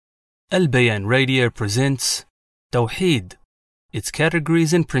Al Bayan Radio presents Tawheed, its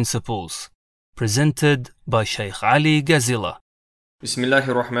categories and principles, presented by Sheikh Ali Ghazila. بسم الله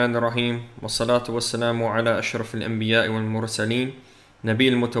الرحمن الرحيم والصلاة والسلام على أشرف الأنبياء والمرسلين نبي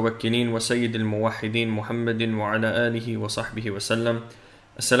المتوكلين وسيد الموحدين محمد وعلى آله وصحبه وسلم.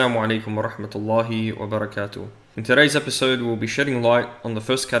 Assalamu alaikum wa rahmatullahi wa barakatuh. In today's episode, we'll be shedding light on the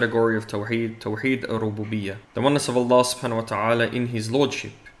first category of Tawheed, Tawheed al-Rububiyyah, the oneness of Allah subhanahu wa ta'ala in His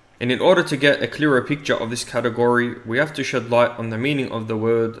Lordship. And in order to get a clearer picture of this category, we have to shed light on the meaning of the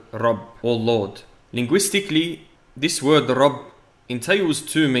word Rabb or Lord. Linguistically, this word Rabb entails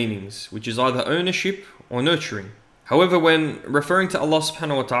two meanings, which is either ownership or nurturing. However, when referring to Allah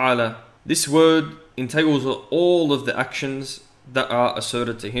subhanahu wa ta'ala, this word entails all of the actions that are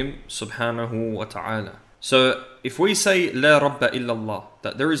asserted to Him subhanahu wa ta'ala. So if we say La Rabba illallah,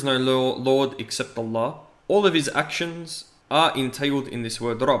 that there is no Lord except Allah, all of His actions are entailed in this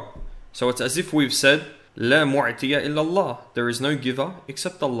word Rabb. So it's as if we've said La mu'tiya illallah, there is no giver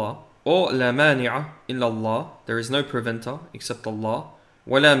except Allah, or La mani'a illallah, there is no preventer except Allah,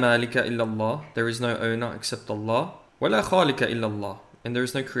 wa la malika illallah, there is no owner except Allah, wa la khalika illallah, and there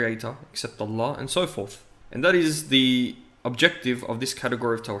is no creator except Allah, and so forth. And that is the objective of this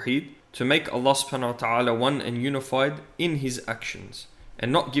category of Tawheed, to make Allah subhanahu wa ta'ala one and unified in His actions,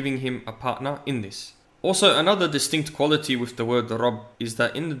 and not giving Him a partner in this. Also, another distinct quality with the word Rabb is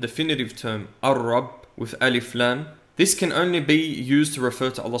that in the definitive term Ar-Rabb with Alif Lam, this can only be used to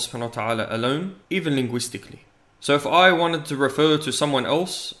refer to Allah subhanahu wa ta'ala alone, even linguistically. So if I wanted to refer to someone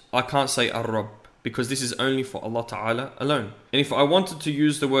else, I can't say Ar-Rabb, because this is only for Allah ta'ala alone. And if I wanted to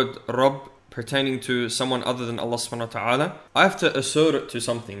use the word Rabb pertaining to someone other than Allah subhanahu wa ta'ala, I have to assert it to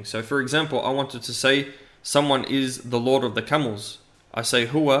something. So for example, I wanted to say someone is the Lord of the camels. I say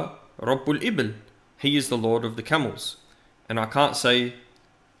Huwa Rabbul Ibil, He is the Lord of the camels. And I can't say,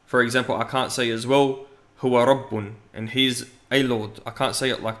 for example, I can't say as well Huwa Rabbun, and He's a Lord. I can't say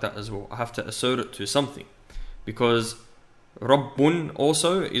it like that as well. I have to assert it to something, because Rabbun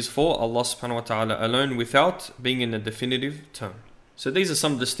also is for Allah subhanahu wa ta'ala alone without being in a definitive term. So these are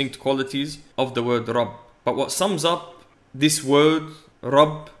some distinct qualities of the word Rabb. But what sums up this word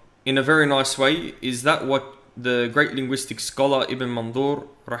Rabb in a very nice way is that what the great linguistic scholar Ibn Mandur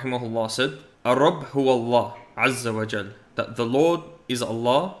rahimahullah said, Ar-Rabb huwa Allah azza wa jal, that the Lord is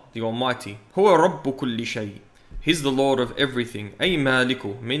Allah the Almighty. Huwa Rabbu kulli shay, He's the Lord of everything. Ay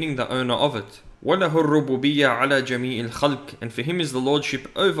maliku, meaning the owner of it. وَلَهُ الرُّبُوبِيَّةُ عَلَى جَمِيعِ الْخَلْقِ, and for Him is the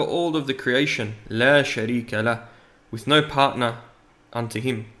Lordship over all of the creation. لَا شَرِيكَ لَهُ, with no partner unto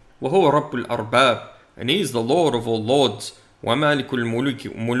Him. وَهُوَ رَبُّ الْأَرْبَابِ, and He is the Lord of all lords. وَمَالِكُ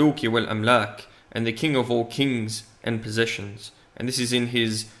الْمُلُوكِ وَالْأَمْلَاكِ, and the King of all kings and possessions. And this is in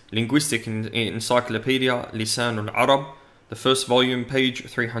his linguistic encyclopedia Lisan al-Arab, the first volume, page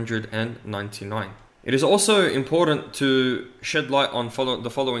 399. It is also important to shed light on the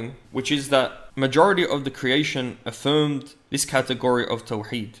following, which is that majority of the creation affirmed this category of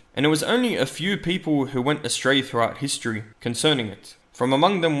Tawheed. And it was only a few people who went astray throughout history concerning it. From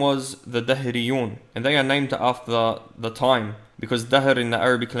among them was the Dahriyun, and they are named after the time, because Dahr in the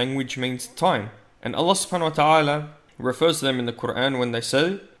Arabic language means time. And Allah subhanahu wa ta'ala refers to them in the Quran when they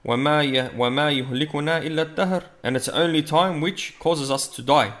say, وَمَا يُهْلِكُنَا إِلَّا الدَّهْرِ, and it's only time which causes us to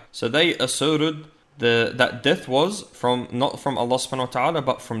die. So they asserted that death was not from Allah subhanahu wa ta'ala,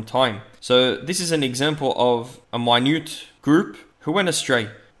 but from time. So this is an example of a minute group who went astray,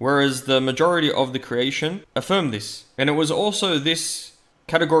 whereas the majority of the creation affirmed this. And it was also this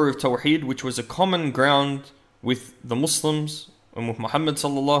category of Tawheed which was a common ground with the Muslims and with Muhammad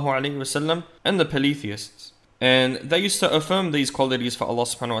sallallahu alayhi wa sallam and the polytheists. And they used to affirm these qualities for Allah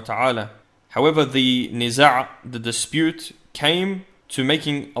subhanahu wa ta'ala. However, the niza', the dispute, came to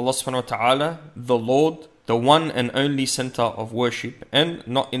making Allah subhanahu wa ta'ala the Lord, the one and only center of worship, and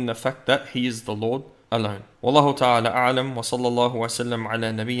not in the fact that He is the Lord alone. Wallahu ta'ala a'lam, wa sallallahu wa sallam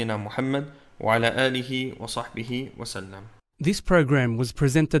ala nabiyyina Muhammad wa ala alihi wa sahbihi wa sallam. This program was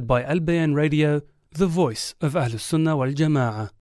presented by Al Bayan Radio, the voice of Ahlus Sunnah wal Jama'ah.